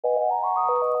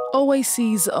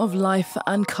Oases of life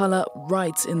and colour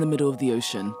right in the middle of the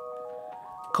ocean.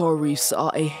 Coral reefs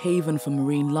are a haven for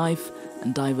marine life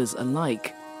and divers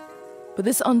alike. But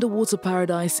this underwater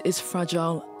paradise is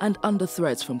fragile and under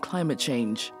threat from climate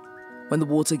change. When the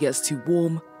water gets too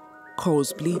warm,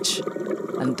 corals bleach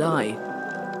and die.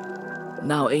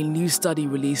 Now, a new study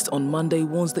released on Monday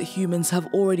warns that humans have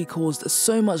already caused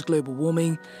so much global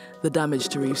warming, the damage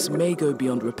to reefs may go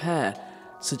beyond repair,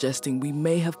 suggesting we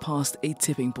may have passed a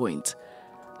tipping point,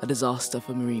 a disaster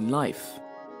for marine life.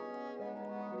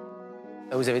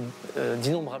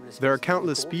 There are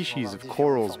countless species of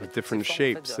corals with different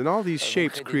shapes, and all these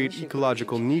shapes create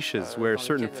ecological niches where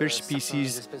certain fish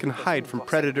species can hide from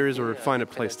predators or find a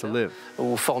place to live.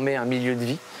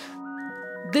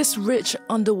 This rich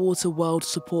underwater world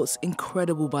supports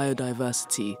incredible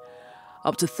biodiversity.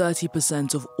 Up to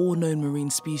 30% of all known marine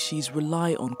species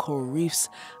rely on coral reefs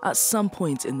at some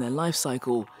point in their life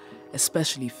cycle,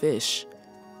 especially fish.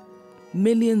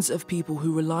 Millions of people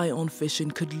who rely on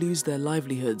fishing could lose their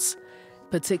livelihoods,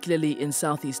 particularly in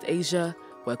Southeast Asia,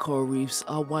 where coral reefs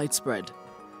are widespread.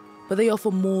 But they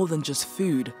offer more than just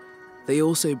food. They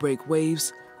also break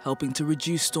waves, helping to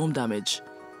reduce storm damage.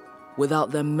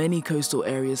 Without them, many coastal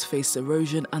areas face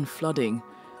erosion and flooding.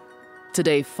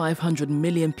 Today, 500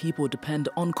 million people depend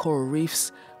on coral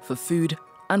reefs for food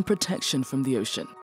and protection from the ocean.